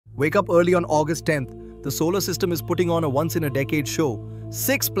Wake up early on August 10th. The solar system is putting on a once-in-a-decade show.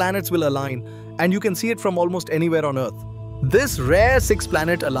 6 planets will align, and you can see it from almost anywhere on Earth. This rare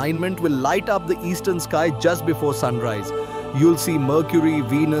 6-planet alignment will light up the eastern sky just before sunrise. You'll see Mercury,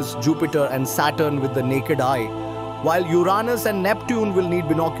 Venus, Jupiter, and Saturn with the naked eye, while Uranus and Neptune will need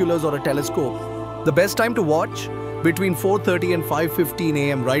binoculars or a telescope. The best time to watch? Between 4:30 and 5:15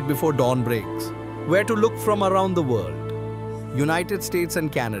 a.m. right before dawn breaks. Where to look from around the world? United States and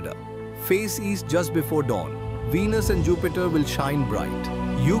Canada. Face east just before dawn. Venus and Jupiter will shine bright.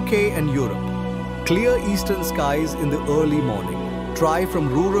 UK and Europe. Clear eastern skies in the early morning. Try from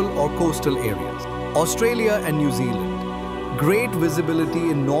rural or coastal areas. Australia and New Zealand. Great visibility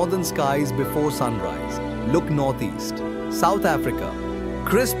in northern skies before sunrise. Look northeast. South Africa.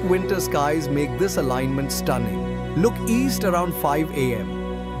 Crisp winter skies make this alignment stunning. Look east around 5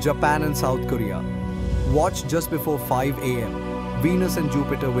 a.m. Japan and South Korea. Watch just before 5 a.m. Venus and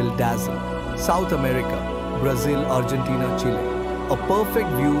Jupiter will dazzle. South America, Brazil, Argentina, Chile. A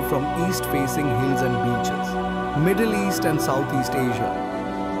perfect view from east-facing hills and beaches. Middle East and Southeast Asia.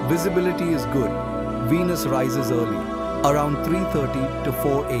 Visibility is good. Venus rises early, around 3:30 to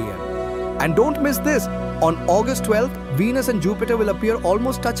 4 a.m. And don't miss this! On August 12th, Venus and Jupiter will appear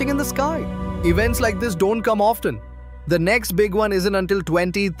almost touching in the sky. Events like this don't come often. The next big one isn't until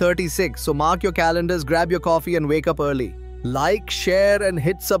 2036, so mark your calendars, grab your coffee and wake up early. Like, share and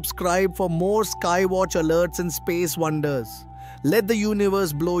hit subscribe for more Skywatch alerts and space wonders. Let the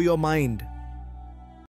universe blow your mind.